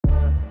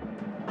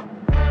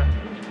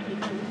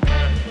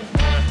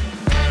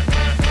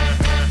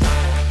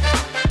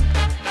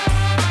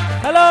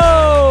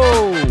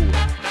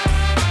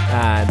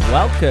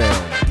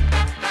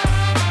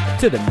Welcome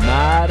to the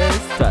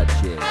Midas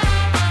Touches.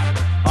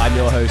 I'm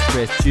your host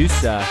Chris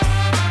Juicer,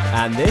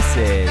 and this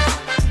is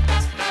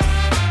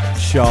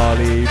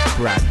Charlie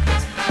Bradford.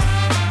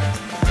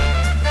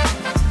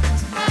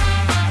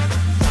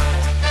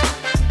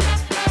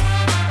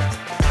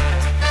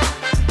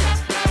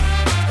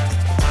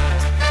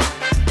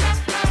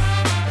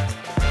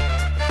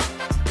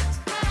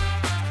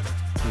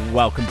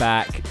 Welcome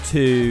back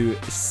to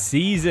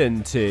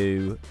Season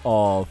 2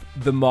 of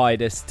the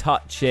Midas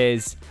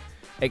Touches.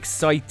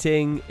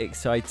 Exciting.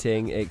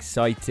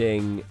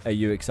 Are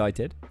you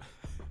excited?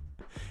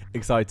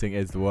 Exciting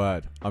is the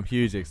word. I'm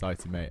hugely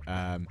excited, mate.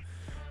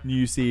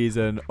 New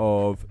season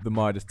of the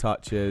Midas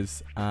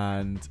Touches,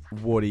 and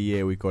what a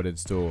year we've got in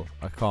store.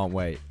 I can't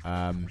wait.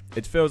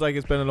 It feels like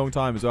it's been a long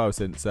time as well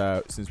since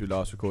we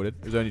last recorded.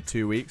 It was only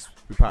 2 weeks.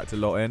 We packed a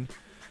lot in.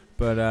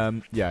 But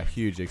yeah,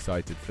 hugely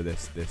excited for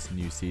this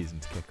new season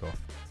to kick off.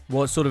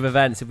 What sort of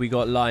events have we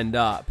got lined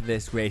up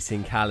this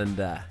racing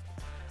calendar?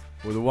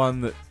 Well, the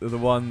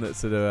one that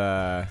sort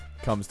of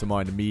comes to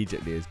mind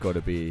immediately has got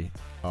to be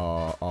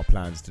our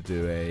plans to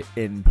do a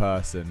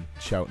in-person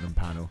Cheltenham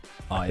panel.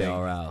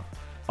 IRL.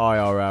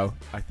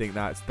 I think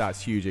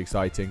that's hugely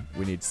exciting.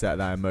 We need to set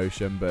that in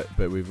motion, but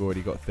we've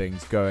already got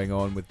things going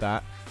on with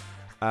that.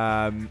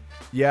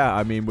 Yeah,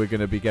 I mean, we're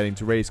going to be getting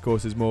to race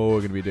courses more. We're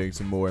going to be doing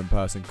some more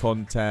in-person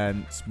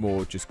content,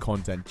 more just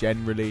content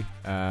generally.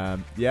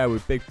 Yeah, we're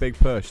big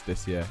push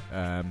this year.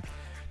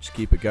 Just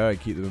keep it going,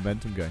 keep the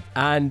momentum going.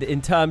 And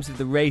in terms of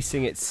the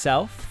racing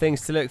itself,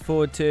 things to look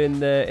forward to in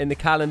the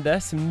calendar,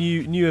 some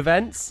new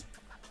events.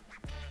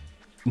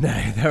 No,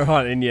 there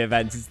aren't any new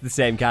events. It's the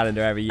same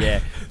calendar every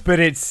year, but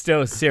it's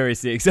still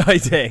seriously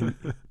exciting.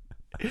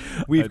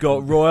 We've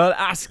got Royal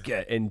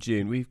Ascot in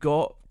June. We've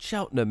got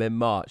Cheltenham in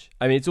March.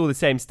 I mean, it's all the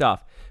same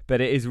stuff, but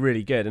it is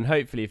really good. And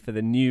hopefully for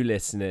the new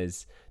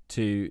listeners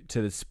to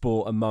the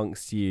sport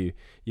amongst you,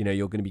 you know,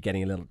 you're going to be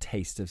getting a little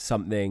taste of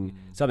something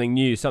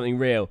new, something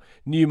real.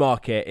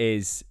 Newmarket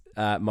is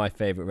my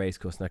favourite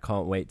racecourse, and I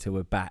can't wait till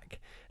we're back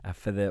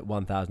for the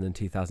 1,000 and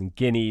 2,000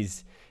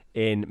 guineas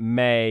in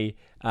May.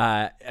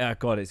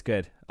 God, it's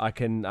good. I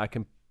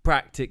can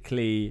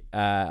practically,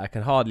 I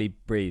can hardly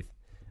breathe.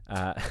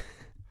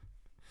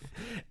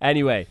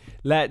 Anyway,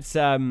 let's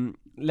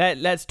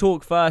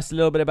talk first a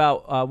little bit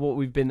about what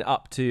we've been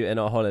up to in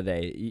our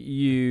holiday.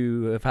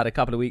 You have had a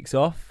couple of weeks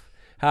off.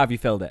 How have you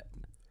filled it?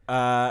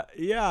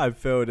 Yeah, I've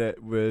filled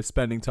it with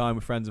spending time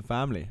with friends and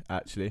family.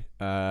 Actually,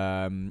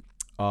 I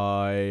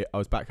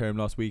was back home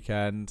last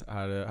weekend.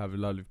 Had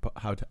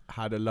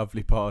a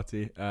lovely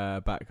party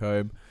back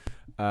home.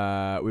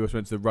 We also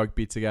went to the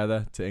rugby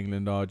together to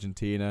England,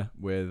 Argentina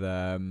with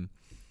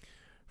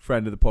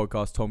friend of the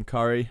podcast, Tom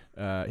Curry.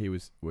 He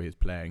was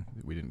playing.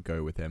 We didn't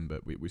go with him,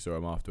 but we saw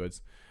him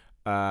afterwards.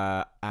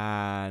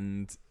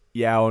 And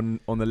yeah, on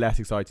the less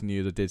exciting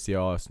news, I did see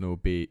Arsenal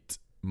beat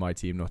my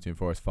team, Nottingham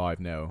Forest,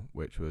 5-0,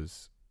 which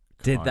was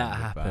did that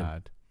happen?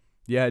 Bad.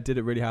 Yeah, did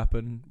it really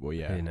happen? Well,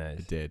 yeah, who knows?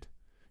 It did.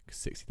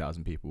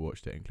 60,000 people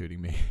watched it,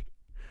 including me.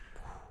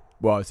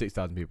 Well,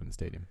 6,000 people in the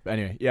stadium. But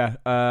anyway, yeah.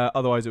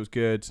 Otherwise, it was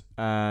good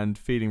and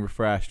feeling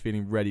refreshed,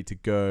 feeling ready to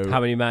go.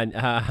 How many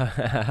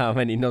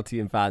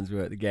Nottingham fans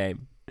were at the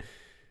game?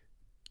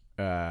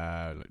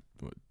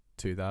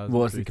 2,000.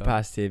 What's the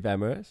capacity of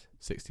Emirates?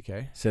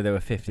 60k. So there were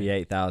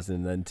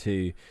 58,000 and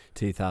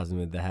 2,000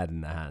 with their head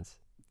in their hands.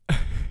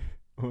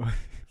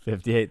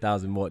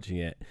 58,000 watching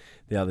it.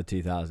 The other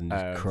 2,000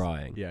 just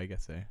crying. Yeah, I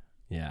guess so.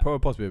 Yeah, probably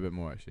possibly a bit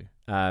more actually.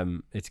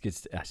 It's good.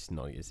 It's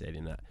not a good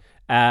stadium that.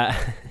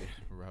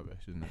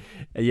 Rubbish, isn't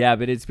it? Yeah,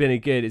 but it's been a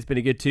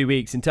good 2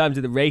 weeks. In terms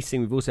of the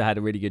racing, we've also had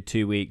a really good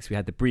 2 weeks. We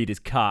had the Breeders'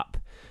 Cup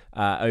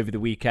over the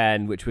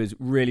weekend, which was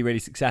really, really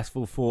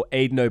successful for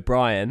Aidan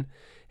O'Brien.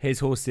 His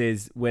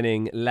horses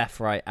winning left,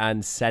 right,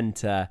 and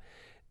centre.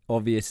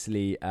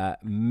 Obviously,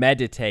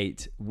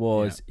 Meditate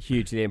was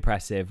hugely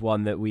impressive.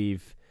 One that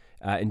we've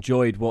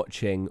enjoyed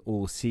watching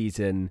all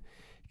season.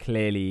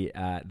 Clearly,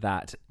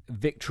 that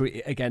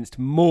victory against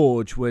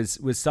Morge was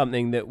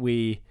something that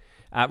we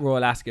at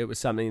Royal Ascot was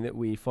something that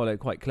we followed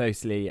quite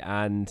closely,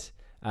 and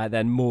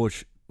then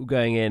Morge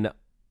going in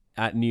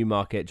at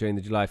Newmarket during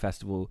the July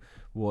Festival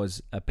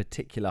was a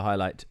particular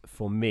highlight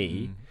for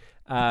me.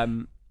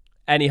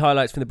 Any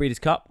highlights from the Breeders'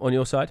 Cup on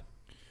your side?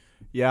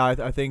 Yeah,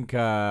 I think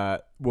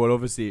well,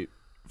 obviously,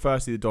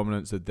 firstly the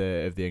dominance of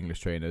the English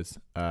trainers,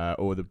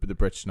 or the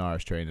British and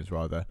Irish trainers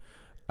rather.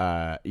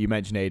 You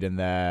mentioned Aidan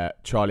there.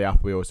 Charlie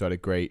Appleby also had a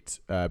great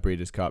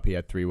Breeders' Cup. He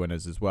had 3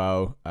 winners as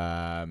well.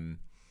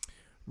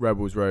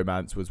 Rebels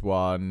Romance was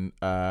one.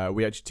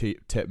 We actually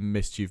tipped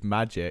Mischief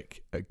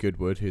Magic at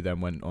Goodwood, who then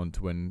went on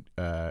to win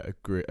a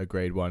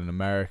grade 1 in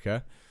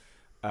America.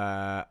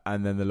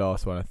 And then the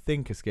last one I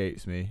think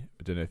escapes me.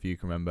 I don't know if you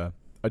can remember.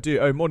 I do.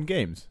 Oh, Modern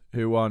Games,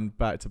 who won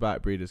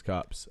back-to-back Breeders'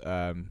 Cups.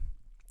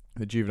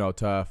 The Juvenile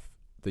Turf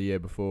the year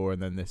before,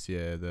 and then this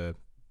year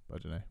I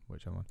don't know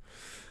which one.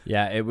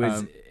 Yeah, it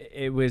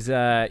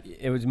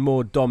was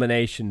more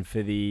domination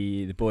for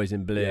the boys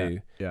in blue.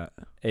 Yeah.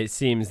 It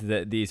seems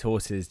that these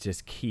horses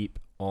just keep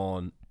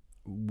on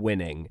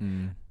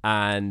winning,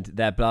 and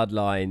their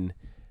bloodline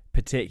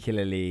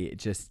particularly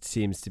just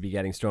seems to be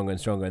getting stronger and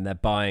stronger, and they're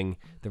buying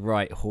the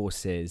right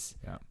horses.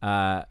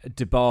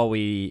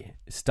 Dubawi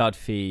stud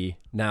fee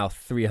now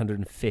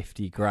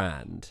 350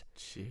 grand.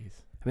 Jeez.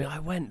 I mean, I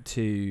went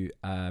to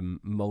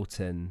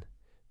Moulton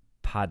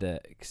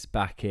Paddocks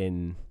back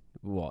in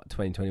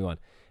 2021,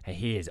 and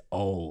he is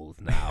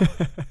old now.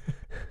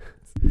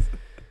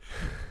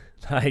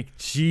 Like,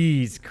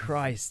 jeez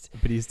Christ.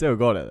 But he's still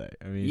got it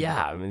though. I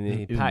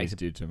mean, he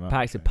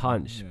packs a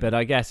punch. Yeah. But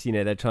I guess,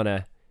 they're trying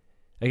to,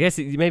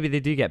 maybe they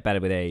do get better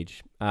with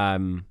age,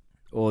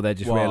 or they're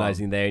just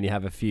realizing they only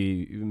have a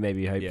few,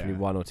 maybe hopefully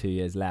 1 or 2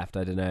 years left.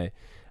 I don't know.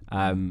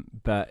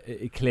 But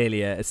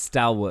clearly a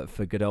stalwart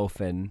for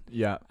Godolphin.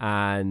 Yeah.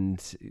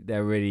 And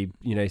they're really,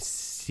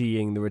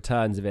 seeing the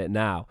returns of it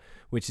now,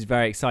 which is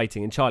very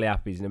exciting. And Charlie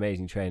Appleby's an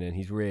amazing trainer, and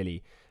he's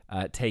really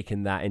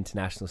taken that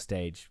international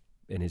stage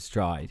in his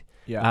stride.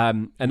 Yeah.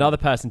 Another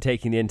person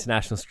taking the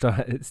international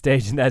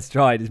stage in their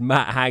stride is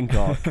Matt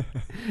Hancock,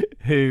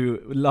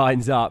 who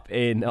lines up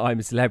in I'm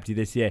a Celebrity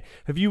this year.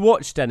 Have you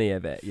watched any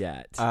of it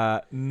yet?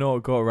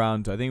 Not got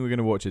around to it. I think we're going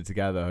to watch it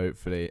together,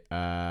 hopefully.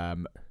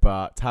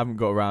 But haven't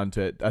got around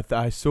to it.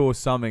 I saw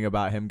something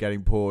about him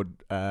getting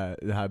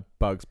had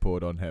bugs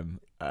poured on him.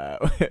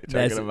 Which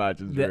I can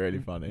imagine is really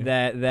funny.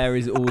 There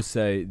is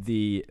also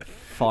the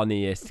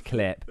funniest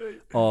clip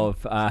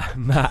of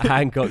Matt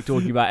Hancock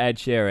talking about Ed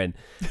Sheeran,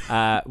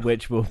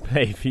 which we'll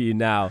play for you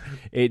now.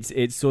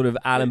 It's sort of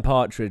Alan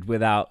Partridge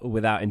without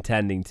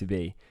intending to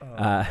be.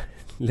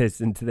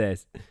 Listen to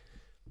this.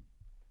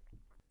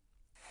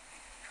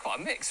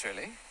 Quite a mix,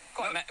 really.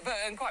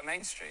 Quite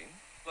mainstream.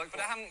 But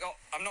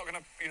I'm not going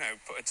to,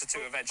 put a tattoo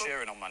of Ed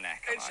Sheeran on my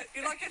neck.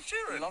 You like Ed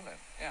Sheeran? I love him.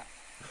 Yeah.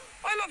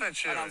 I love Ed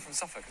Sheeran. And I'm from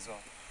Suffolk as well.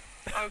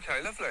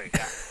 Okay, lovely.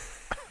 Yeah.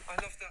 I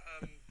love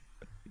that.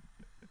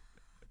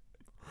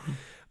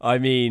 I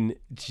mean,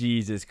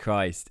 Jesus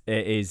Christ,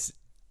 it is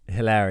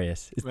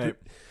hilarious. It's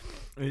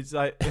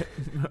like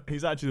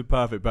he's actually the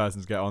perfect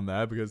person to get on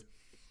there because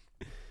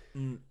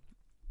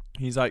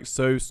he's like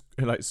so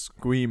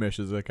squeamish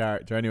as a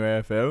character. Anyway,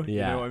 I feel.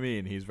 Yeah. You know what I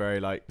mean? He's very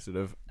sort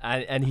of.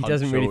 And he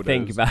doesn't really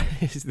think about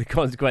the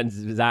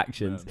consequences of his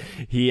actions.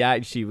 Yeah. He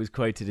actually was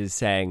quoted as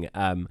saying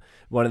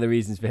one of the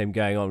reasons for him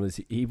going on was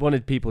he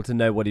wanted people to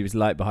know what he was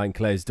like behind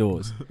closed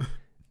doors.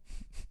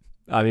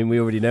 I mean, we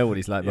already know what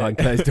he's like behind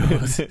closed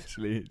doors.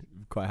 Literally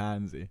quite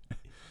handsy.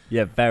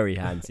 Yeah, very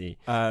handsy.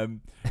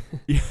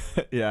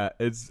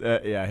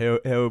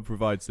 He'll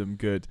provide some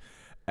good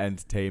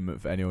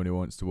entertainment for anyone who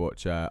wants to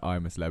watch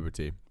I'm a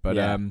Celebrity. But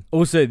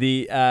also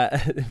the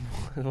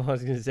what I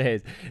was going to say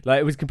is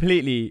it was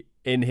completely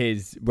in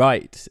his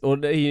right, or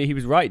he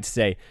was right to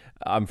say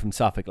I'm from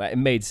Suffolk. It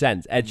made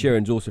sense. Ed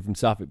Sheeran's also from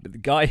Suffolk, but the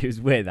guy he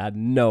was with had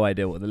no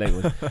idea what the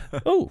link was.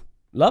 Oh,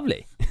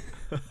 lovely.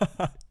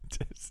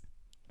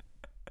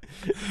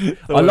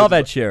 I love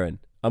Ed Sheeran.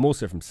 I'm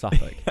also from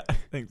Suffolk. I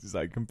think it's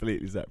a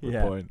completely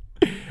separate point.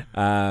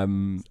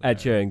 Ed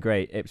Sheeran,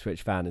 great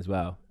Ipswich fan as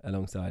well,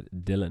 alongside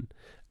Dylan.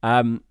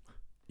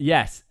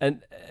 Yes,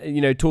 and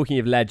talking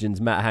of legends,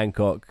 Matt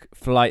Hancock,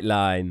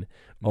 Flightline,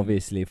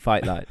 obviously,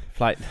 Flight.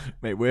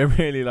 Mate, we're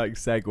really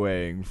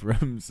segueing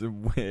from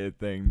some weird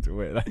thing to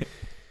weird.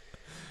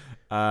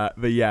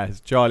 But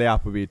yes, Charlie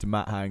Appleby to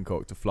Matt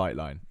Hancock to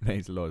Flightline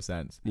makes a lot of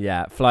sense.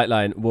 Yeah,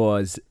 Flightline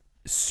was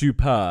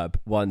superb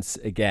once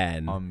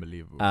again,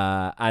 unbelievable,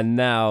 and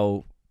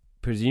now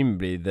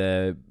presumably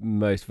the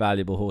most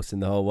valuable horse in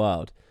the whole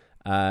world.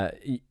 I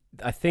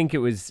think it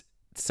was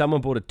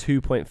someone bought a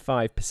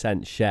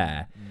 2.5%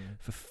 share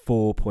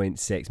for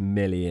 $4.6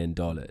 million,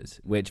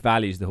 which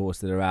values the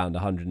horse at around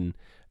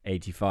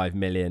 $185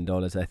 million,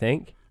 I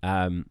think,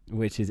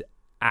 which is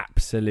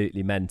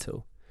absolutely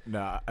mental.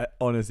 No,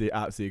 honestly,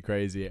 absolutely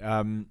crazy.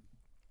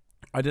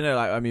 I don't know,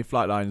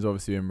 Flightline has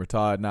obviously been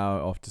retired now,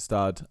 off to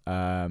stud.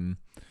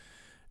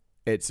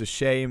 It's a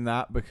shame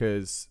that,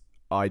 because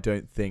I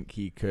don't think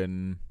he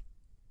can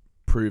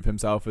prove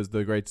himself as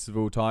the greatest of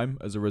all time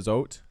as a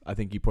result. I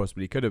think he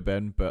possibly could have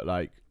been,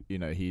 but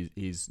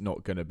he's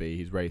not going to be.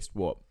 He's raced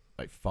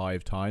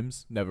 5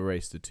 times, never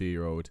raced a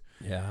 2-year-old.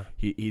 Yeah.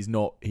 He's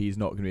not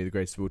going to be the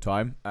greatest of all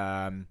time.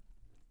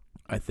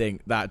 I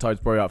think that time's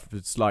probably up for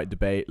slight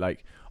debate.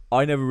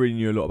 I never really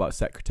knew a lot about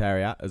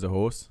Secretariat as a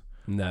horse.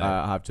 No,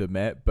 I have to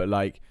admit, but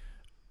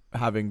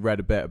having read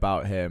a bit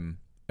about him,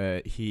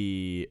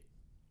 he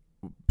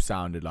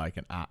sounded like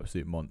an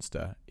absolute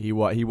monster. He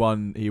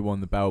won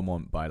the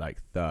Belmont by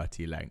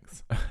 30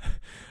 lengths,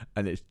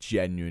 and it's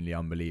genuinely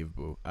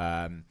unbelievable.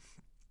 And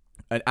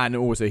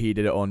also he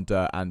did it on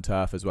dirt and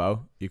turf as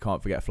well. You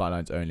can't forget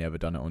Flightline's only ever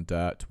done it on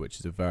dirt, which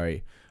is a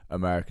very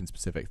American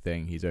specific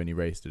thing. He's only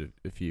raced at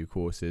a few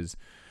courses.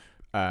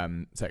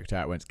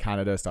 Secretariat went to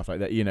Canada, stuff like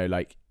that.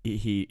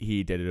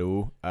 He did it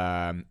all.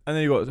 And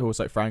then you got a horse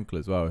like Frankel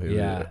as well, who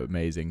was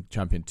amazing.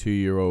 Champion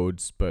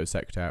 2-year-olds, but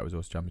Secretariat was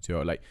also champion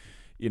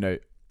 2-year-old.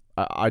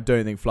 I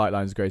don't think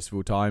Flightline's the greatest of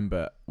all time,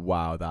 but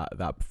wow,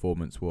 that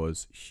performance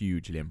was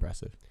hugely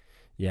impressive.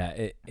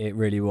 Yeah, it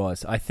really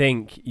was. I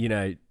think,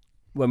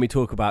 when we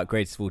talk about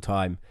greatest of all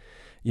time,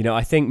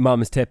 I think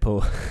Mum's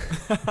Tipple.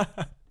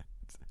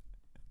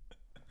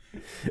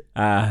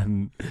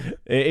 It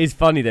is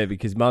funny though,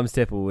 because Mum's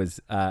Tipple was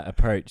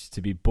approached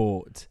to be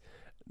bought,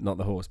 not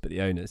the horse but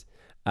the owners,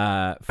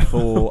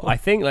 for I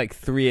think like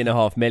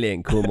 3.5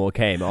 million. Coolmore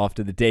came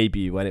after the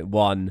debut when it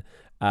won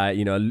a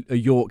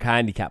York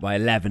handicap by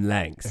 11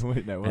 lengths.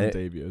 Wait, no, one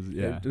debut.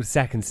 It was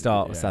second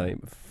start or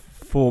something.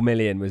 4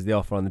 million was the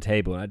offer on the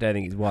table, and I don't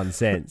think it's won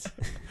since.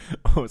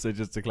 Also,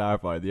 just to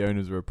clarify, the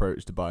owners were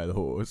approached to buy the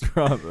horse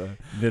rather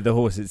the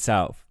horse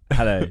itself.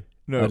 Hello.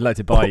 No, I'd like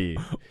to buy you.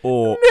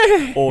 Or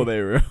they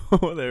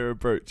were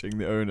approaching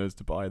the owners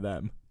to buy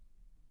them.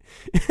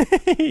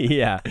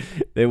 Yeah,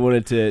 they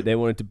wanted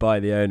to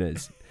buy the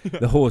owners.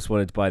 The horse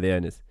wanted to buy the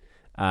owners.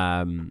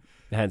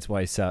 Hence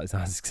why he's so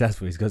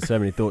unsuccessful. He's got so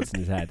many thoughts in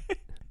his head.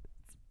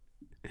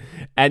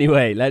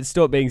 Anyway, let's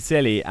stop being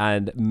silly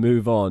and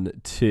move on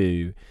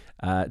to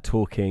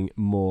talking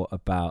more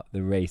about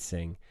the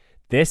racing.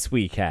 This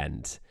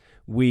weekend,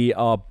 we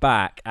are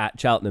back at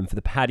Cheltenham for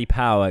the Paddy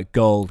Power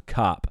Gold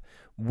Cup,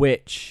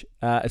 which,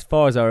 as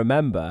far as I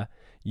remember,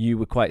 you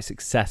were quite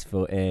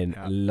successful in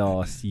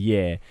last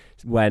year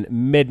when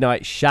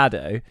Midnight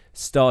Shadow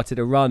started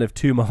a run of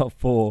 2 mile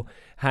 4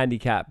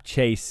 handicap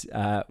chase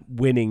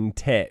winning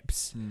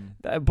tips.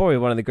 Probably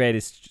one of the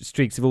greatest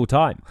streaks of all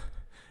time.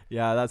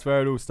 Yeah, that's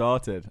where it all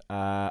started.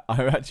 I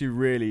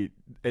actually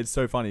it's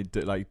so funny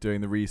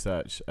doing the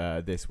research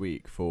this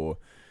week for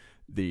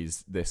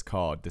this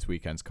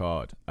weekend's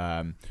card.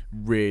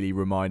 Really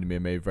reminded me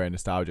and made me very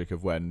nostalgic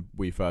of when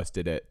we first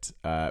did it.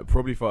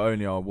 Probably for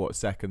only our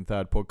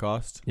third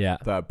podcast. Yeah,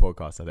 third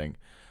podcast I think.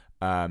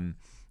 And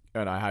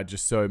I had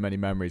just so many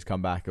memories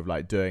come back of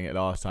like doing it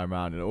last time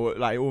around, and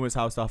almost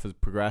how stuff has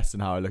progressed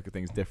and how I look at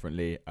things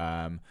differently.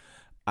 And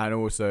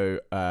also,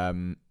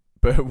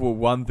 but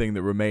one thing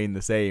that remained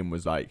the same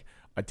was like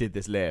I did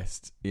this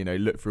list,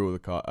 look through all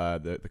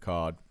the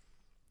card.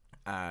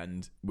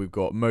 And we've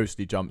got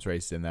mostly jumps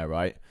races in there,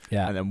 right?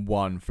 Yeah. And then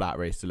one flat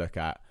race to look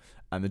at.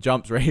 And the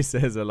jumps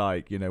races are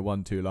like,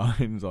 1-2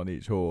 lines on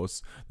each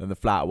horse. Then the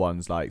flat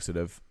ones like sort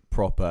of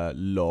proper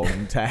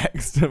long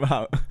text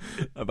about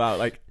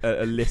like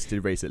a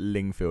listed race at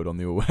Lingfield on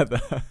the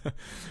all-weather.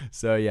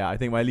 So yeah, I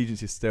think my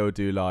allegiances still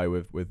do lie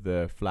with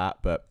the flat,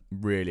 but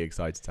really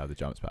excited to have the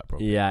jumps back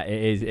properly. Yeah,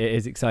 it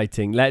is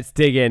exciting. Let's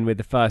dig in with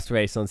the first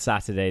race on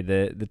Saturday,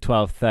 the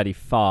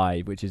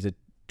 12:35, which is a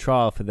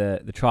trial for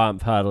the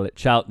Triumph Hurdle at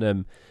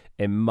Cheltenham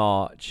in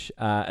March.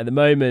 At the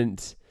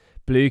moment,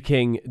 Blue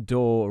King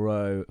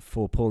Doro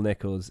for Paul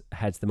Nicholls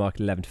heads the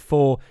market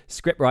 11-4.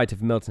 Scriptwriter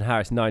for Milton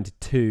Harris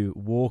 9-2.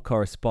 War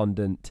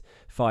Correspondent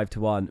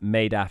 5-1.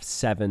 Maidaf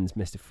 7s.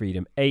 Mr.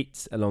 Freedom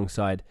 8s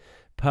alongside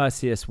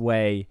Perseus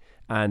Way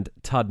and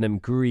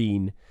Tuddenham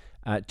Green.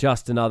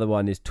 Just Another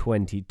One is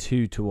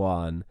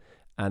 22-1,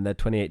 and they're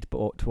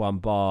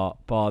 28-1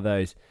 bar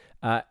those.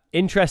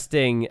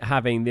 Interesting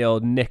having the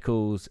old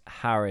Nicholls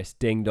Harris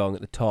ding dong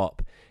at the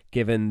top,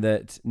 given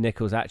that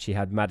Nicholls actually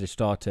had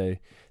Magistrato,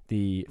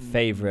 the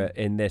favourite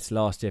in this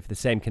last year for the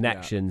same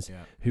connections,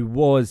 who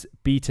was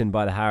beaten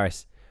by the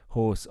Harris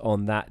horse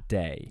on that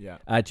day.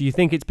 Do you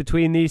think it's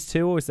between these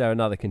two, or is there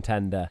another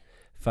contender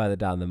further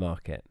down the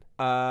market?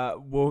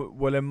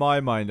 Well, in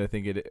my mind, I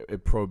think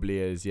it probably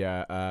is.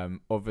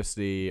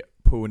 Obviously,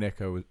 Paul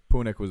Nicholls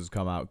has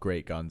come out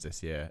great guns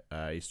this year.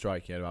 He's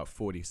striking at about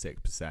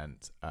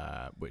 46%,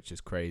 which is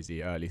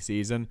crazy early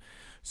season.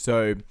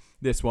 So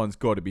this one's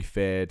got to be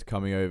feared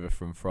coming over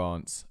from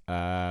France.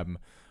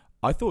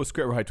 I thought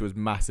Scriptwriter was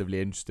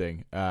massively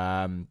interesting.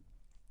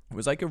 It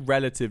was like a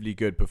relatively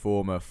good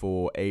performer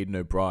for Aidan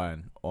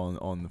O'Brien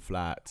on the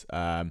flat.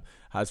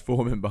 Has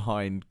form in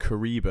behind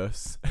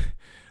Caribus,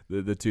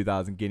 the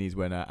 2,000 guineas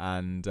winner,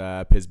 and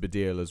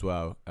Pisbadil as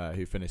well,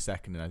 who finished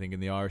second, I think, in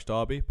the Irish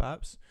Derby,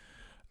 perhaps.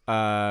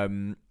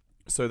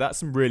 So that's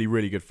some really,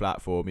 really good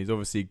flat form. He's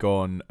obviously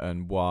gone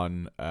and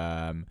won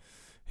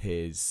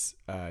his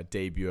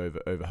debut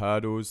over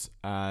hurdles.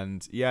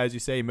 And yeah, as you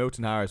say,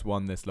 Milton Harris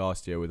won this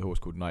last year with a horse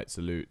called Night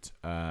Salute,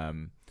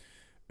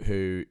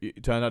 who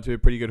turned out to be a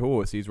pretty good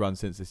horse. He's run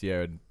since this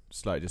year and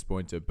slightly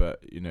disappointed, but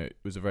it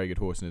was a very good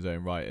horse in his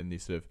own right in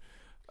these sort of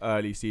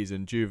early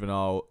season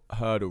juvenile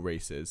hurdle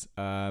races.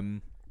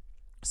 So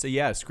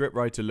yeah,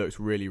 Scriptwriter looks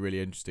really,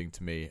 really interesting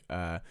to me.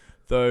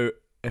 Though,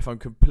 if I'm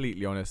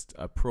completely honest,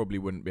 I probably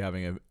wouldn't be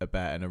having a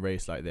bet in a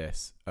race like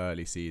this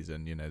early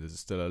season. There's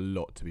still a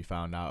lot to be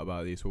found out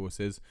about these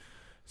horses.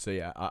 So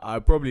yeah,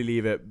 I'd probably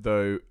leave it,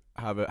 though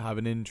have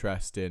an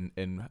interest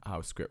in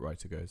how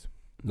Scriptwriter goes.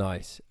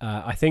 Nice.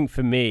 I think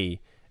for me,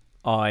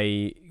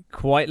 I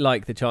quite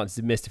like the chances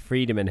of Mr.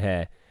 Freedom in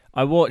here.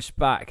 I watched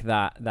back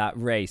that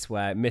race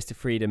where Mr.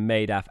 Freedom,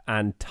 Maidaf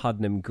and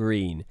Tuddenham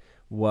Green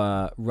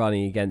were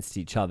running against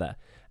each other.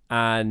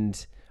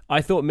 And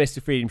I thought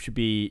Mr. Freedom should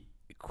be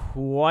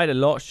quite a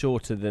lot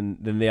shorter than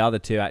the other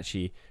two.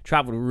 Actually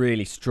travelled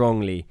really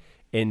strongly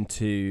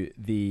into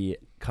the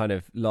kind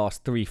of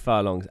last 3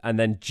 furlongs and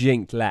then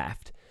jinked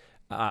left.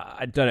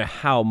 I don't know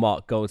how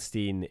Mark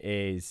Goldstein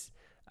is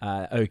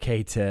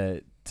okay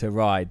to to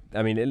ride.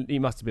 I mean, he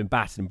must have been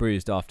battered and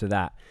bruised after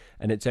that,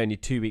 and it's only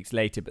 2 weeks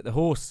later. But the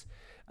horse,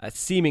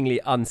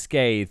 seemingly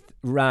unscathed,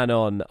 ran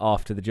on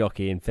after the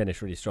jockey and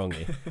finished really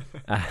strongly,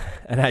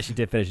 and actually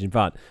did finish in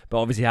front.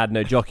 But obviously had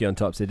no jockey on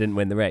top, so didn't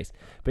win the race.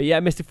 But yeah,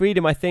 Mr.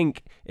 Freedom, I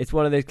think it's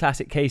one of those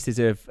classic cases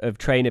of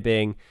trainer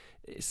being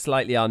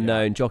slightly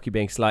unknown, jockey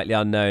being slightly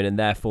unknown, and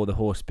therefore the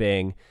horse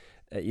being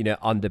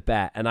under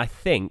bet. And I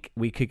think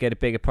we could get a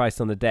bigger price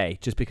on the day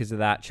just because of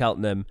that.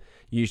 Cheltenham,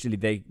 usually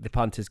the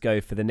punters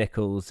go for the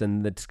Nichols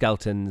and the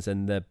Skeltons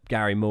and the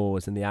Gary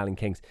Moores and the Alan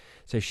Kings.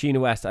 So Sheena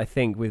West, I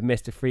think, with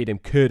Mr. Freedom,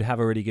 could have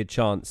a really good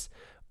chance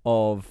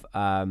of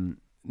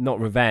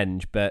not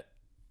revenge, but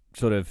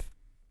sort of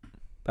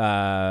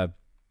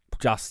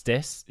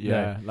justice.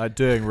 Yeah, like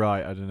doing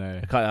right. I don't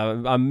know.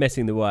 I'm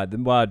missing the word. The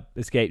word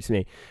escapes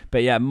me.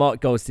 But yeah,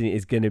 Mark Goldstein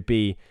is going to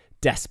be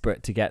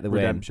desperate to get the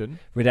win.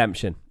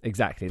 Redemption.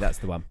 Exactly. That's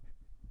the one.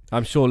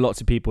 I'm sure lots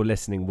of people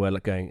listening were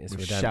going, it's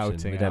redemption.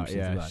 Shouting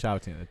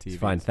at the TV. It's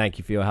fine. Thank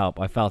you for your help.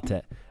 I felt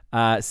it.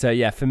 So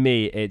yeah, for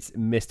me, it's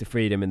Mr.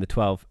 Freedom in the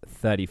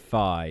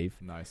 12:35.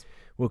 Nice.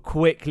 We'll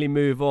quickly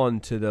move on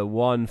to the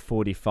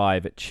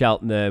 1:45 at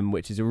Cheltenham,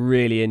 which is a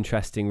really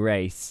interesting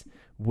race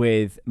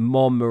with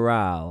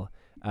Montmoral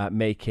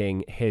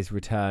making his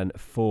return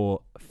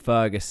for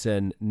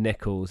Ferguson,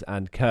 Nichols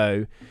and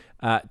co.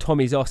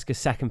 Tommy's Oscar,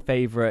 second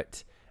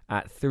favourite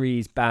at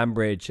 3s.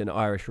 Banbridge, an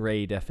Irish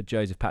Raider for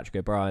Joseph Patrick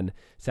O'Brien,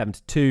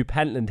 7-2.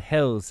 Pentland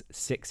Hills,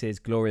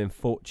 6s. Glory and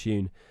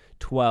Fortune,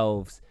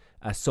 12s.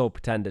 Soul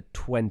Pretender,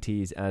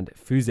 20s. And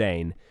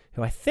Fusain,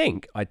 who I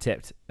think I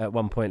tipped at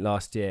one point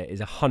last year, is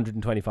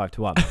 125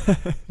 to 1.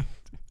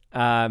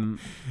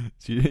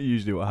 So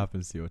usually what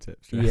happens to your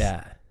tips, Jess?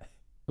 Yeah.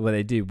 Well,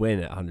 they do win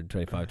at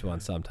 125 to 1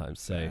 sometimes.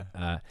 So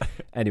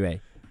anyway,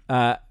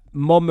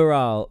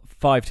 Montmoral,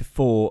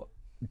 5-4.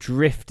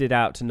 Drifted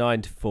out to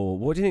 9-4.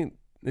 What do you think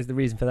is the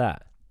reason for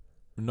that?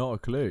 Not a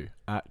clue,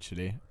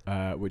 actually,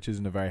 which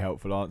isn't a very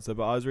helpful answer.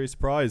 But I was really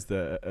surprised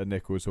that a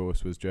Nichols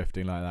horse was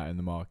drifting like that in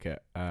the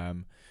market. I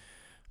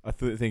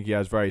think he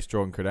has very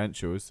strong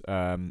credentials.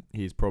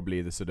 He's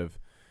probably the sort of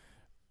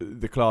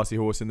the classy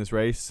horse in this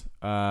race.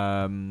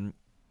 I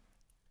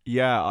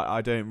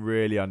don't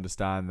really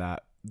understand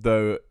that.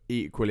 Though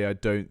equally, I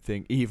don't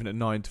think even at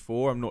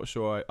 9-4, I'm not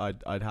sure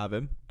I'd have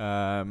him.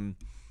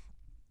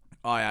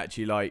 I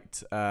actually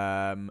liked.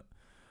 I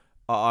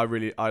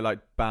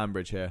liked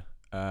Banbridge here.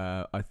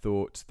 I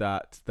thought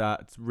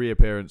that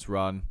reappearance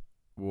run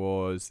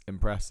was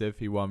impressive.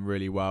 He won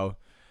really well.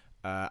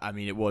 I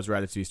mean, it was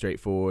relatively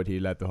straightforward. He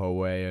led the whole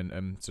way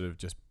and sort of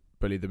just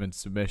bullied them into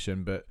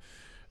submission. But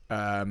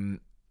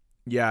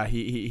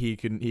he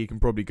can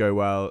probably go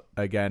well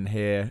again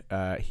here.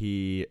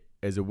 He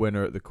is a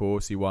winner at the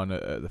course. He won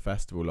at the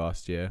festival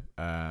last year.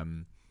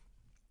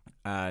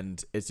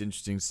 And it's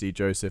interesting to see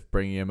Joseph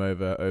bringing him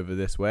over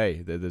this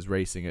way. There's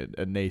racing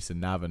at Nass and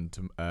Navan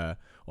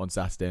on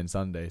Saturday and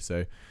Sunday,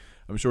 so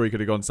I'm sure he could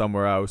have gone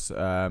somewhere else.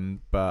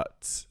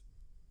 But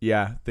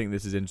yeah, I think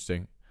this is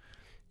interesting.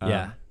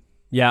 I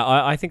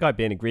think I'd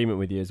be in agreement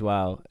with you as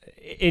well.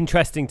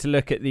 Interesting to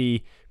look at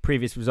the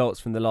previous results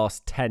from the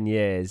last 10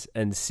 years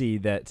and see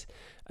that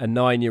a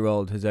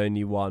 9-year-old has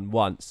only won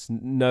once.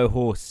 No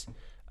horse.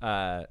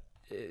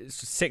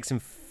 6 and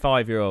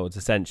 5-year-olds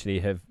essentially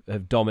have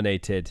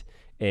dominated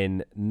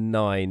in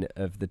 9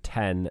 of the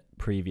 10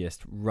 previous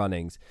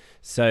runnings.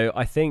 So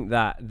I think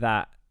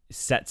that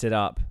sets it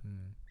up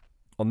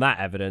on that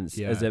evidence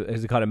as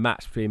a kind of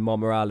match between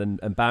Montmoral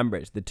and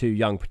Banbridge, the two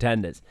young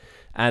pretenders,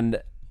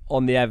 and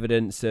on the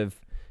evidence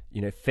of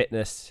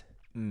fitness,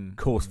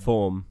 course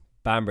form,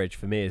 Banbridge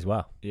for me as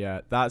well.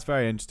 Yeah, that's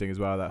very interesting as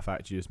well. That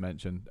fact you just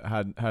mentioned, I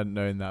hadn't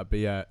known that, but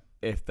yeah,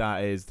 if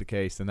that is the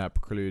case, then that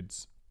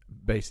precludes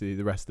basically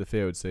the rest of the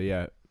field. So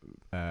yeah,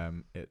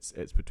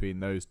 it's between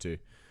those two.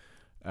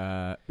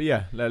 But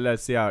yeah,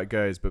 let's see how it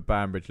goes. But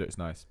Banbridge looks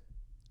nice.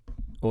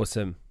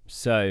 Awesome.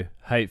 So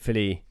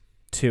hopefully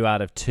 2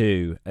 out of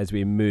 2 as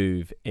we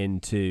move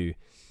into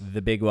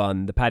the big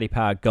one, the Paddy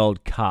Power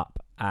Gold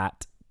Cup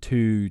at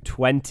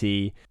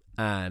 220,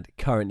 and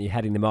currently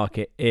heading the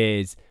market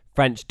is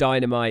French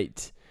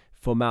Dynamite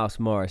for Mouse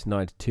Morris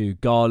 9-2,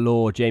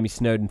 Garlaw, Jamie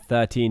Snowden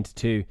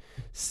 13-2,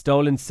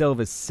 Stolen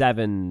Silvers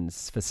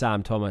 7s for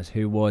Sam Thomas,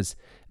 who was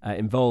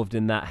involved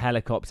in that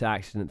helicopter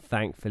accident,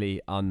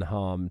 thankfully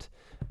unharmed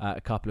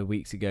a couple of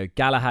weeks ago.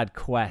 Galahad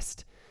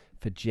Quest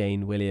for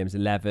Jane Williams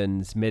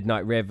 11s,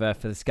 Midnight River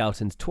for the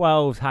Skeltons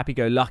 12s, Happy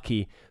Go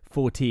Lucky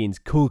 14s.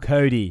 Cool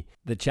Cody,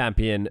 the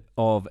champion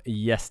of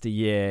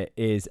yesteryear,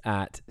 is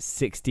at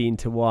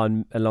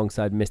 16-1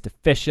 alongside Mr.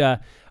 Fisher.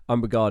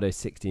 Umbrigado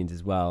 16s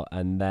as well,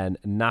 and then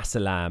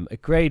Nassalam, a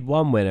grade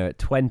 1 winner at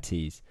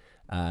 20s,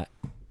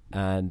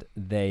 and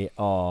they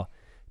are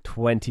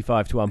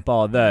 25-1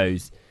 bar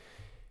those.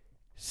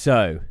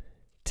 So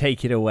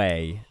take it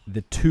away,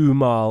 the 2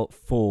 mile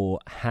 4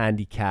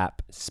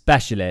 handicap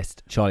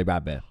specialist, Charlie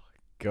Bradbeer.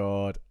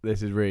 God,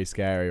 this is really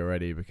scary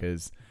already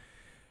because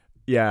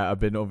I've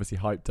been obviously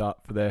hyped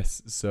up for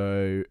this,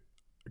 so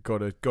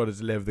gotta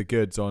deliver the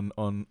goods on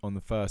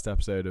the first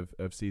episode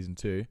of season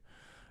 2.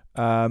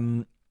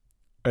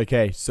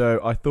 Okay, so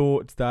I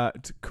thought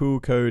that Cool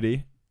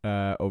Cody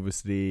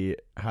obviously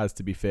has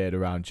to be feared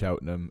around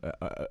Cheltenham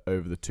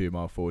over the 2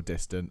 mile forward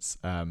distance.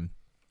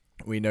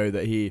 We know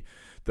that he,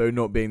 though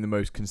not being the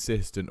most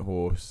consistent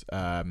horse,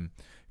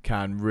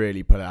 can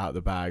really pull it out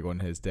the bag on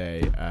his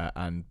day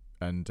and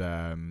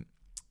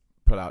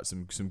put out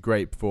some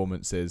great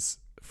performances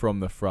from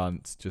the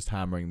front, just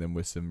hammering them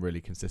with some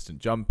really consistent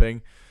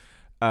jumping.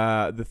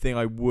 The thing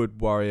I would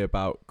worry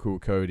about Cool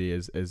Cody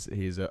is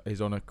he's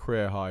on a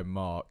career high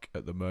mark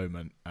at the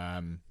moment,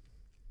 and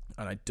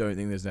I don't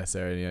think there's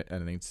necessarily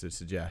anything to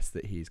suggest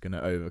that he's going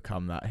to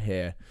overcome that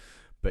here.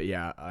 But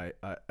yeah, I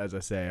as I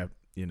say,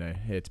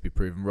 here to be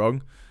proven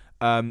wrong.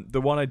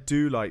 The one I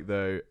do like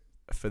though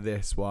for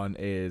this one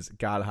is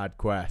Galahad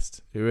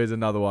Quest, who is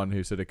another one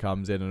who sort of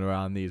comes in and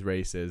around these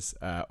races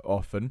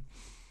often.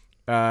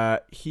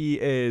 He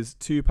is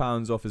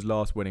 £2 off his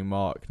last winning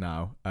mark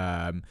now.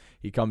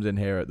 He comes in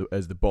here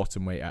as the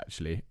bottom weight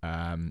actually,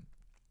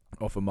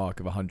 off a mark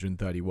of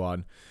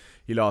 131.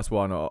 He last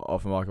won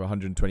off a mark of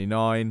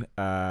 129.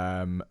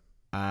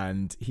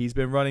 And he's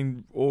been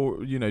running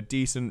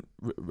decent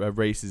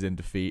races in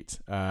defeat.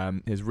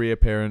 His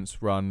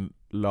reappearance run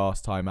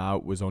last time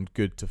out was on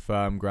good to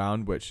firm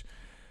ground, which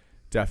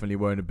definitely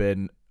won't have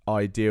been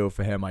ideal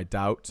for him, I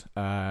doubt.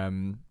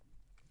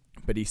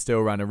 But he still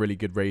ran a really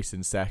good race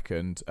in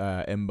second,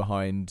 in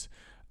behind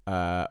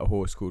a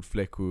horse called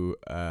Flicku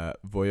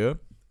Voyeur,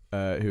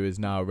 who is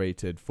now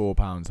rated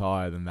 £4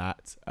 higher than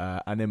that.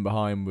 And in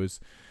behind was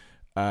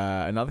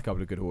another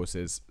couple of good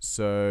horses.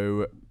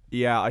 So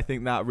yeah, I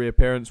think that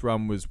reappearance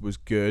run was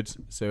good.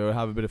 So he'll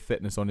have a bit of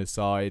fitness on his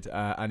side,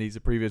 and he's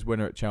a previous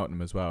winner at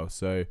Cheltenham as well.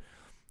 So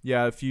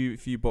yeah, a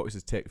few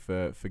boxes ticked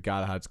for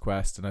Galahad's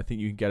Quest, and I think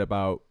you can get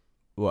about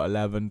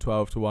 11,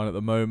 12 to 1 at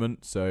the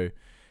moment. So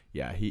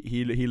yeah,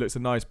 he looks a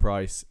nice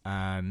price,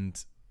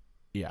 and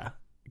yeah,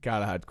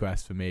 Galahad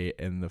Quest for me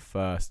in the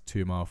first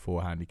 2 mile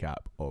 4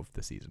 handicap of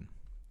the season.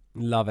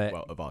 Love it.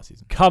 Well, of our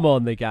season. Come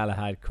on, the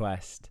Galahad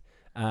Quest.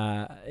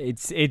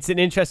 It's an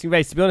interesting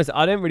race. To be honest,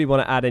 I don't really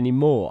want to add any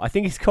more. I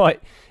think it's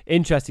quite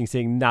interesting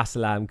seeing Nass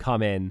and Lingfield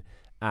come in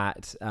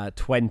at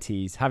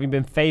 20s, having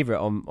been favourite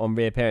on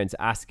reappearance at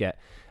Ascot.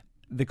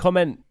 The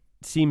comment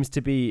seems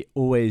to be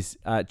always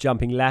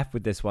jumping left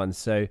with this one,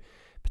 so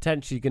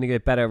potentially going to go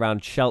better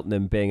around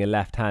Cheltenham being a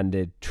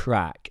left-handed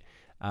track.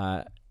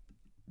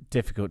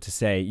 Difficult to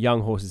say.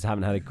 Young horses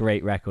haven't had a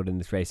great record in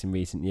this race in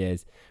recent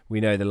years. We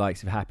know the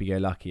likes of Happy Go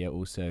Lucky are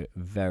also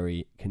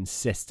very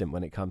consistent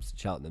when it comes to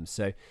Cheltenham.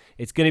 So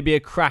it's going to be a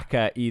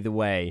cracker either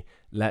way.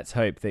 Let's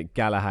hope that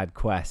Galahad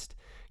Quest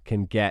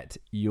can get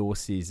your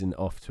season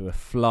off to a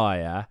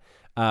flyer.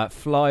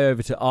 Fly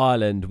over to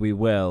Ireland, we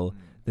will.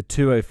 The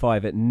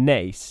 205 at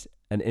Naas,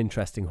 an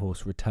interesting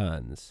horse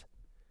returns.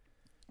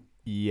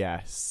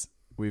 Yes,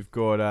 we've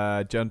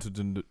got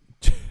Gentle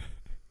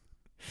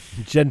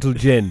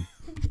Gin.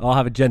 I'll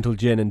have a gentle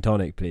gin and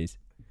tonic, please.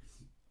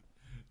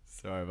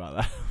 Sorry about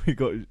that. We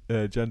got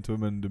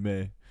Gentleman de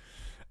Mere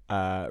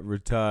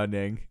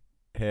returning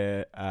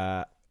here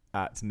at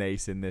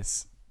Naas in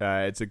this.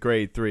 It's a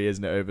grade 3,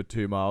 isn't it? Over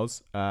 2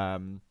 miles.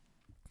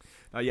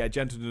 Yeah,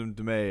 Gentleman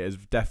de Mere is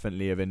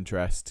definitely of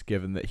interest,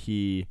 given that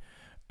he,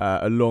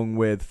 along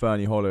with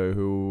Ferny Hollow,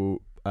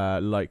 who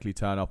likely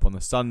turn up on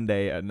the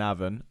Sunday at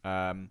Navan,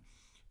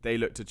 they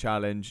look to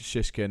challenge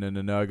Shishkin and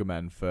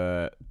Energumen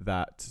for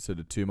that sort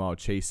of 2 mile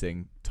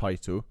chasing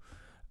title.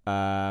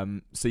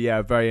 So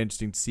yeah, very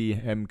interesting to see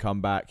him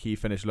come back. He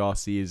finished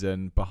last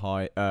season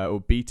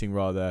beating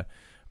the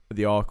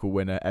Arkle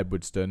winner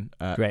Edwardstone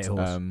Great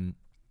horse.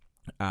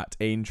 At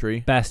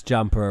Aintree. Best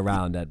jumper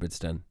around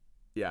Edwardstone.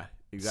 Yeah,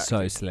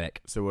 exactly. So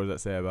slick. So what does that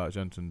say about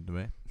Gentleman de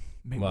Mere?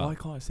 Well, why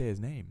can't I say his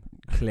name?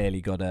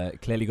 Clearly got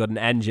an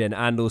engine,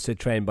 and also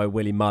trained by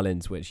Willie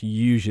Mullins, which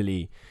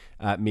usually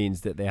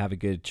means that they have a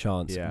good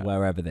chance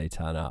wherever they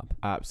turn up.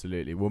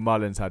 Absolutely. Well,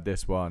 Mullins had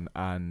this one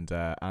and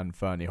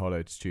Ferny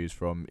Hollow to choose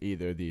from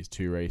either of these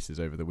 2 races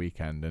over the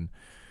weekend, and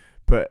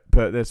put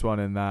this one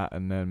in that,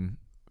 and then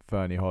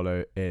Ferny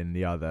Hollow in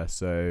the other.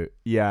 So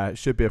yeah, it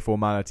should be a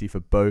formality for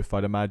both,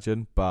 I'd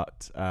imagine,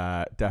 but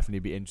definitely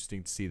be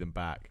interesting to see them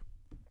back.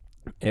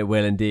 It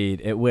will indeed.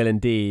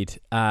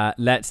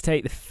 Let's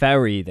take the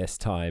ferry this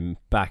time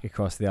back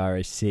across the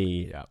Irish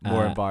Sea. Yeah,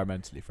 more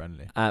environmentally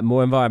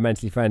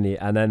friendly.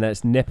 And then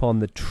let's nip on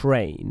the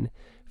train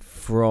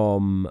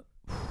from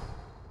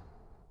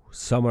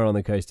somewhere on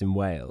the coast in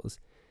Wales,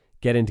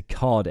 get into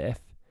Cardiff.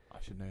 I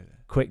should know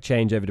that. Quick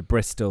change over to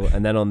Bristol,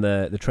 and then on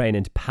the train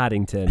into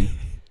Paddington.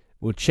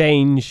 We'll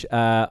change,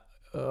 go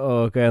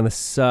on the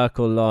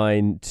Circle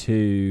line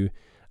to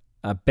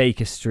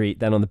Baker Street,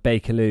 then on the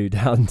Bakerloo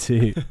down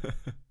to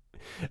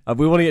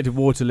we want to get to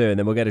Waterloo, and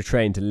then we'll get a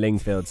train to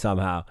Lingfield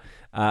somehow,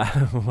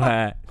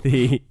 where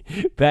the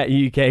Bet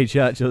UK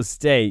Churchill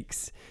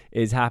Stakes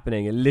is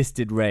happening, a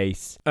listed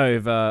race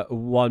over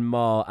 1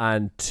 mile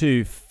and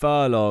 2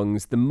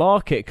 furlongs. The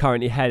market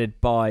currently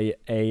headed by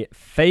a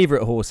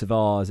favourite horse of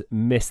ours,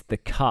 Missed the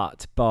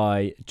Cut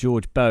by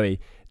George Bowie.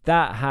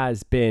 that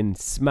has been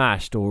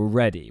smashed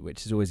already,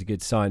 which is always a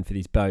good sign for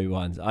these Bowie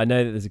ones. I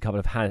know that there's a couple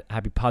of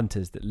happy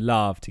punters that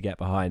love to get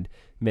behind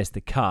Miss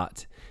the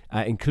Cut,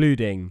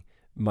 including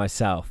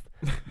myself.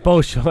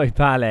 Bolshoi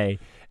Ballet,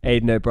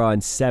 Aidan O'Brien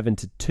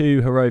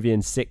 7-2, Harrovian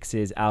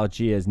 6s,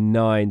 Algiers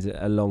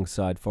 9s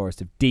alongside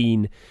Forest of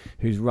Dean,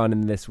 who's run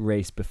in this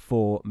race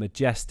before.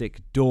 Majestic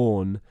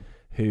Dawn,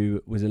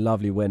 who was a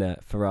lovely winner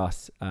for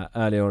us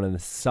early on in the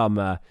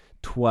summer.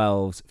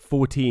 12s,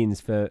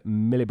 14s for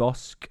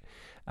Milibosk.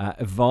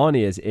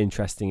 Ivania's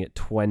interesting at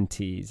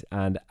 20s,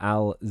 and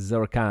Al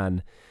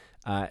Zurkan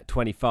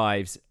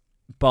 25s.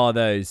 Bar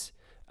those,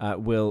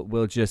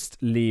 we'll just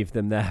leave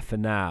them there for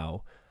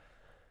now.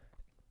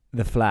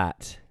 The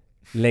Flat,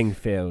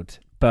 Lingfield,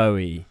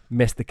 Bowie,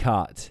 Missed the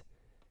Cut.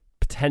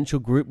 Potential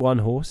Group 1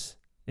 horse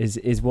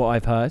is what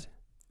I've heard.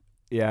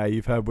 Yeah,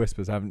 you've heard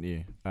whispers, haven't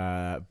you?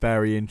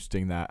 Very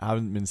interesting that.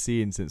 Haven't been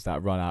seen since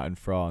that run out in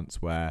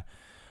France where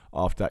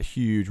after that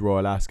huge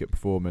Royal Ascot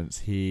performance,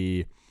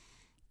 he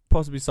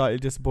possibly slightly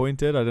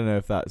disappointed. I don't know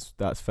if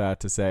that's fair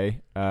to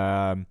say.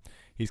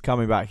 He's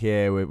coming back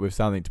here with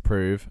something to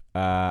prove,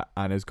 and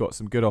has got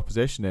some good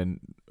opposition in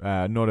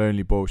not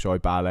only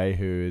Bolshoi Ballet,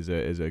 who is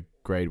a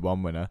Grade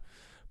 1 winner,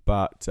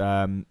 but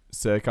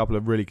so a couple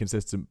of really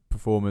consistent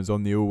performers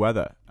on the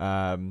all-weather.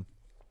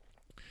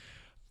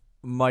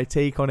 My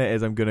take on it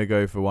is I'm going to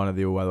go for one of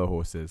the all-weather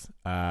horses.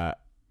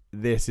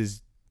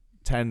 This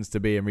tends to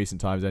be in recent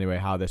times anyway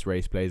how this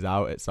race plays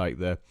out. It's like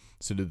the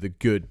sort of the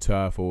good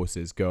turf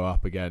horses go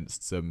up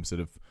against some sort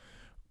of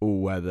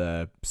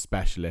all-weather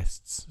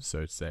specialists,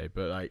 so to say.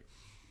 But like,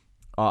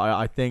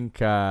 I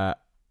think I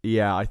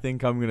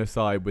think I'm gonna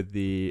side with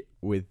the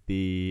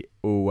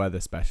all-weather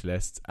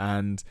specialists,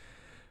 and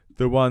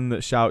the one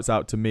that shouts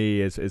out to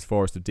me is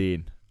Forest of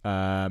Dean.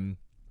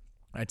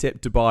 I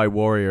tipped Dubai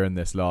Warrior in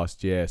this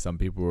last year. Some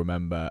people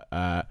remember.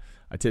 I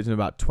tipped him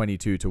about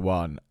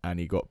 22-1, and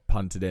he got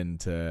punted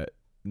into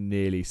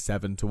nearly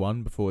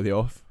 7-1 before the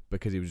off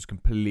because he was just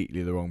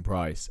completely the wrong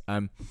price.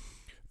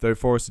 Though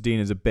Forest of Dean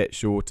is a bit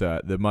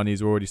shorter, the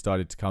money's already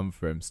started to come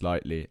for him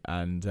slightly,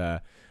 and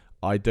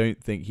I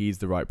don't think he's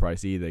the right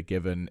price either,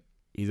 given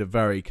he's a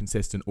very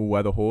consistent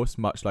all-weather horse,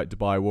 much like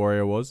Dubai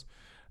Warrior was.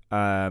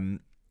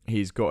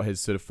 He's got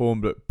his sort of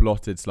form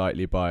blotted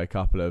slightly by a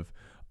couple of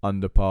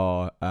under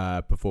par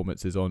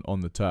performances on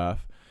the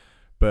turf.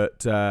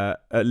 But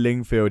at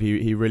Lingfield,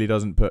 he really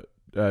doesn't put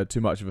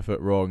too much of a foot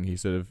wrong. He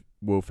sort of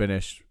will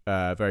finish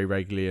very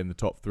regularly in the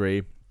top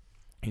 3.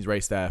 He's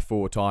raced there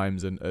 4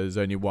 times and has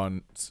only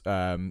once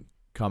come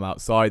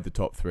outside the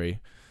top 3.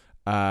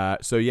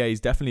 So yeah,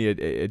 he's definitely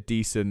a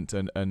decent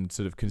and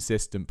sort of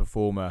consistent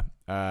performer.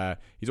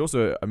 He's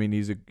also, I mean,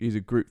 he's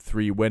a Group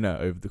 3 winner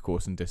over the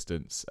course and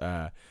distance,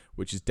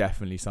 which is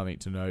definitely something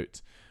to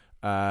note.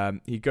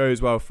 He goes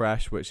well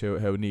fresh, which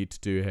he'll need to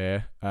do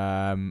here.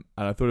 And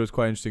I thought it was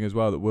quite interesting as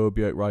well that Will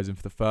Buick rising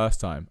for the first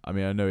time. I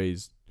mean, I know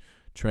he's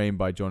trained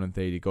by John and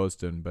Thady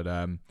Gosden, but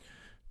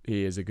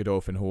he is a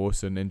Godolphin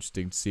horse, and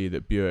interesting to see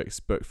that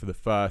Buick's booked for the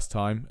first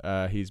time.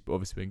 He's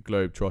obviously been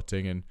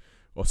globe-trotting in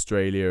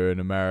Australia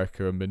and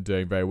America and been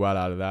doing very well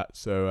out of that.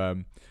 So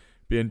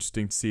be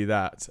interesting to see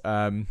that.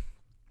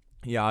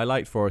 Yeah, I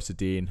liked Forest of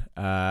Dean,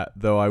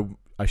 though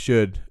I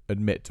should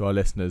admit to our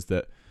listeners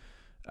that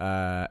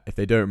if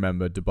they don't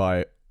remember,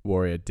 Dubai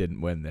Warrior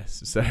didn't win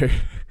this, so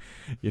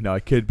I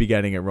could be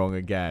getting it wrong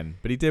again.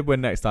 But he did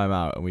win next time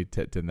out, and we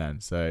tipped him then.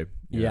 So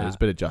there's a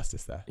bit of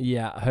justice there.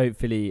 Yeah,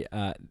 hopefully,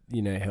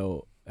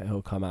 he'll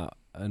come out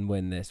and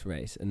win this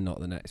race and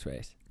not the next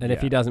race. And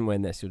if he doesn't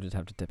win this, you'll just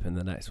have to tip him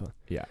the next one.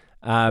 Yeah.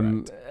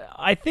 Right.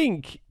 I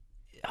think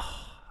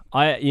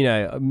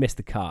I missed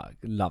the cut.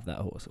 Love that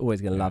horse. Always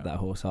going to love that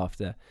horse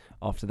after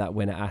that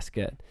win at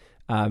Ascot.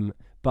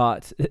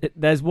 But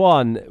there's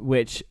one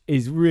which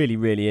is really,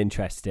 really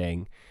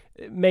interesting.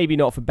 Maybe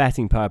not for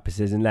betting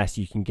purposes, unless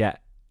you can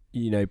get,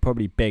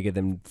 probably bigger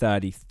than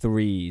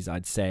 33s.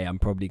 I'd say I'm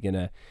probably going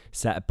to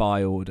set a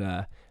buy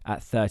order at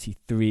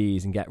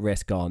 33s and get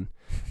risk on.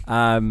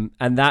 And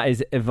that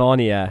is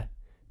Ivania,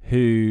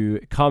 who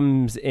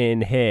comes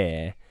in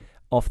here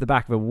off the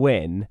back of a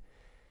win.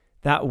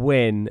 That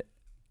win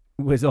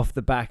was off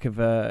the back of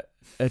a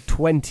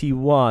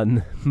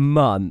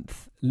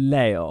 21-month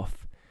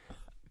layoff.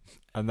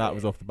 And that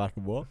was off the back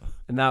of what?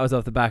 And that was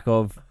off the back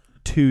of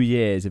 2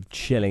 years of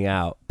chilling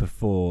out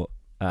before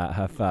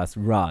her first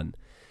run.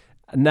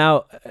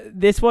 Now,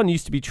 this one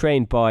used to be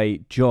trained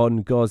by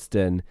John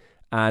Gosden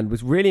and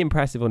was really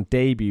impressive on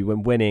debut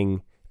when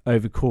winning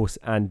over course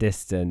and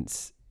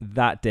distance.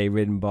 That day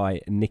ridden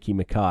by Nicky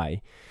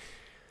Mackay.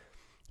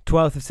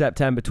 12th of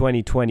September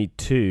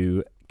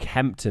 2022,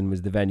 Kempton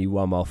was the venue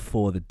 1 mile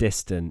for the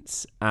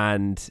distance.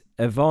 And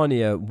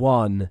Ivania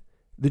won.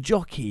 The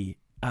jockey,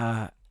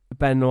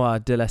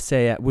 Benoit de la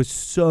Salle, was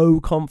so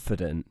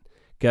confident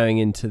going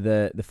into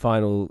the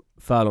final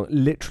furlong,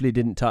 literally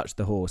didn't touch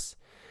the horse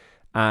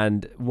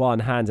and won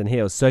hands and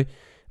heels. So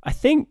I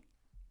think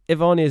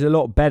Ivania is a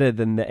lot better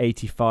than the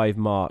 85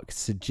 mark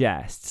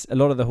suggests. A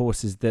lot of the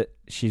horses that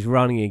she's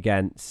running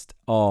against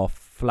are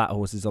flat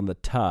horses on the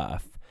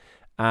turf,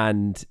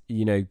 and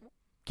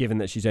given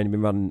that she's only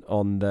been running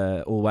on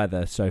the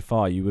all-weather so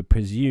far, you would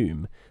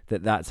presume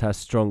that that's her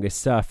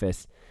strongest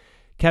surface.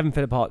 Kevin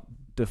Philippot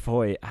de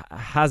Foy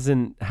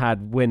hasn't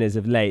had winners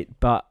of late,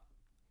 but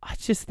I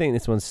just think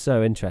this one's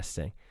so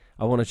interesting.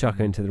 I want to chuck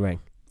her into the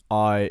ring.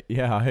 I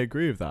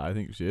agree with that. I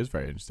think she is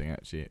very interesting,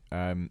 actually.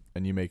 And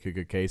you make a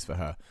good case for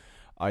her.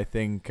 I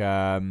think, she's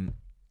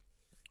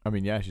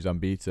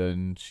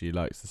unbeaten. She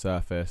likes the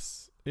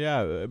surface.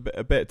 Yeah,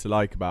 a bit to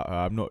like about her.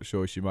 I'm not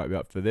sure she might be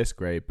up for this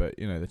grade, but,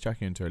 they're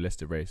chucking into a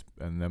listed race,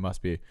 and there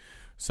must be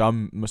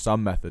some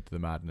method to the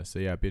madness. So,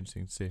 yeah, it'd be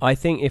interesting to see. I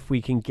think if we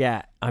can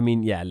get...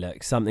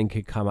 look, something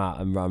could come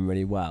out and run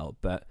really well,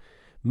 but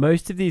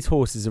most of these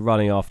horses are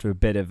running after a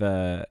bit of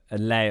a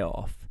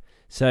layoff.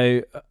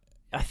 So,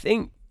 I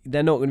think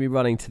they're not going to be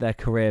running to their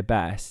career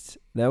best.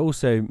 They're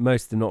also,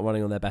 most of them, not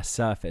running on their best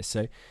surface.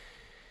 So,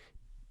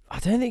 I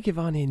don't think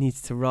Ivania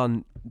needs to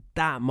run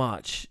that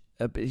much.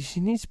 She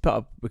needs to put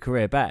up a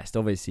career best,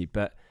 obviously,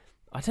 but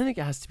I don't think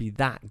it has to be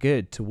that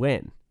good to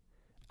win.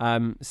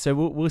 So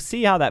we'll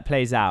see how that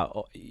plays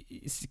out.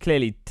 It's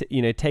clearly,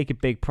 take a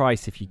big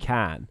price if you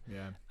can.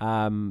 Yeah.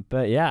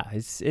 But yeah,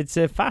 it's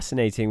a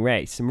fascinating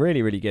race. Some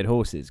really, really good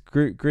horses.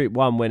 Group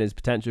 1 winners,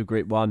 potential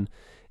Group 1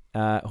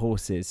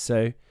 horses.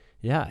 So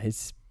yeah,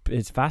 it's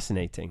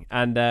fascinating,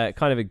 and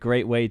kind of a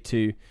great way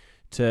to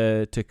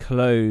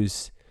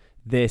close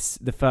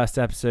the first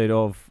episode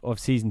of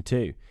season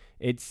 2.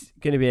 It's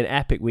going to be an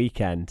epic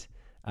weekend.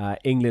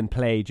 England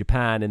play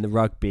Japan in the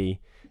rugby.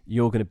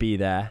 You're going to be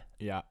there.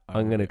 Yeah.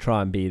 I'm going to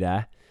try and be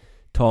there.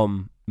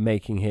 Tom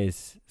making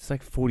his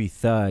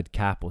 43rd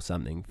cap or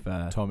something.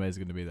 Tom is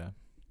going to be there.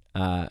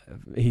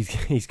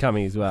 He's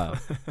coming as well.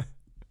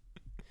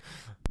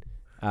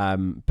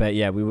 But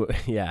yeah,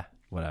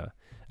 whatever.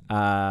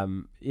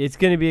 It's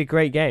going to be a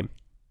great game.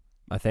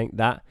 I think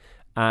that,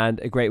 and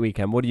a great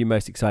weekend. What are you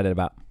most excited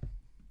about?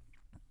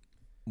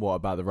 What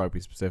about the rugby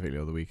specifically,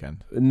 or the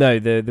weekend? No,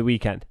 the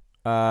weekend.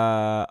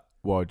 Well,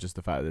 just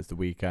the fact that it's the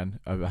weekend.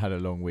 I've had a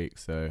long week,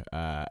 so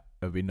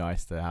it'll be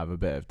nice to have a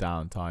bit of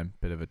downtime,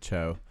 bit of a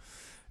chill.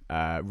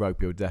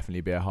 Rugby will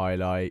definitely be a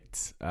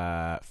highlight.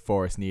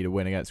 Forest need a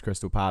win against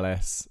Crystal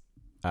Palace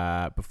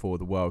before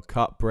the World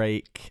Cup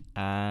break,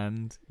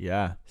 and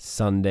yeah,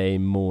 Sunday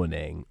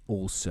morning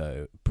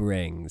also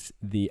brings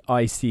the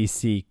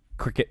ICC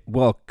Cricket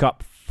World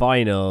Cup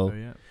final. Oh,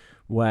 yeah.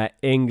 Where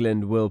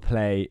England will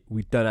play.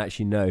 We don't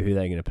actually know who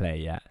they're going to play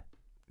yet.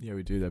 Yeah,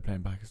 we do. They're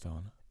playing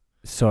Pakistan.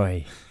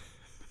 Sorry.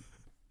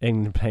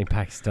 England playing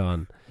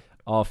Pakistan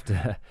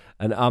after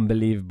an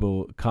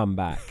unbelievable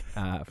comeback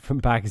from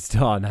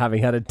Pakistan,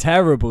 having had a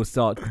terrible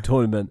start to the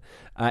tournament.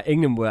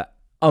 England were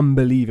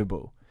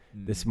unbelievable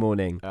this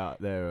morning.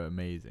 They were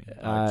amazing.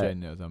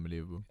 Genuinely, it was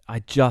unbelievable. I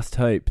just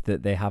hope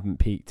that they haven't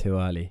peaked too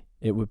early.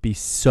 It would be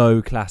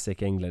so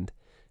classic England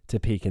to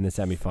peak in the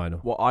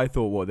semi-final. I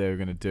thought what they were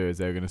going to do is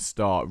they were going to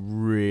start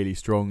really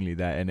strongly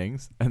their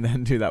innings and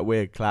then do that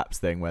weird claps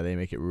thing where they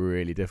make it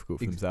really difficult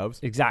for themselves.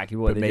 Exactly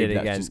what they did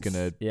against.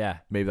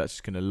 Maybe that's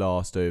just going to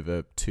last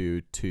over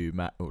two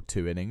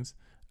innings,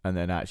 and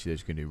then actually they're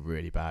just going to do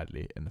really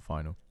badly in the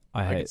final.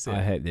 I hope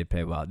they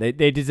play well.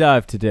 They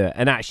deserve to do it,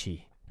 and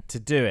actually to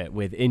do it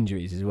with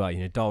injuries as well.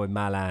 Darwin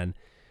Malan,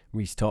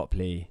 Reece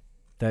Topley,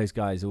 those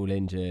guys all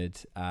injured.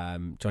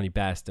 Johnny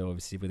Bairstow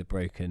obviously with a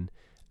broken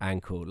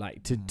ankle.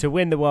 To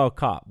win the World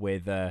Cup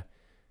with not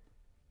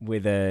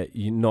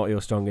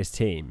your strongest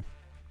team.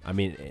 I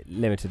mean,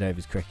 limited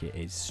overs cricket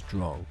is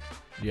strong.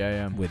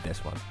 Yeah. With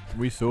this one,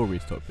 we saw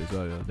Reece Topley as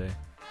well the other day.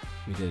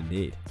 We did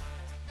indeed.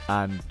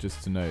 And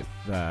just to note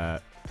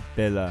that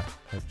Villa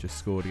have just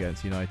scored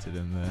against United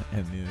in the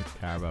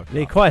Carabao Cup.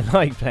 They quite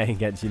like playing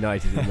against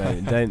United at the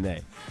moment, don't they?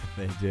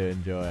 They do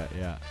enjoy it.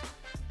 Yeah.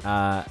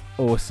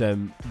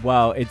 Awesome.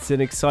 Well, it's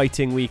an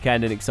exciting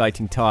weekend, an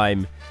exciting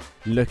time.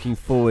 Looking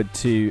forward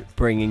to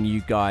bringing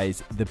you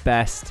guys the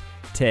best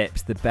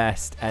tips, the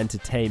best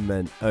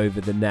entertainment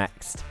over the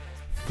next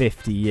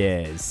 50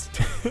 years.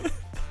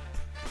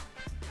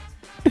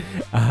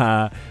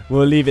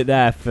 We'll leave it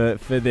there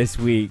for this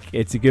week.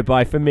 It's a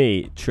goodbye for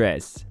me,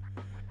 Tris.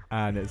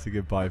 And it's a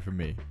goodbye from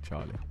me,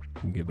 Charlie.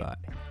 Goodbye.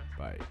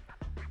 Bye.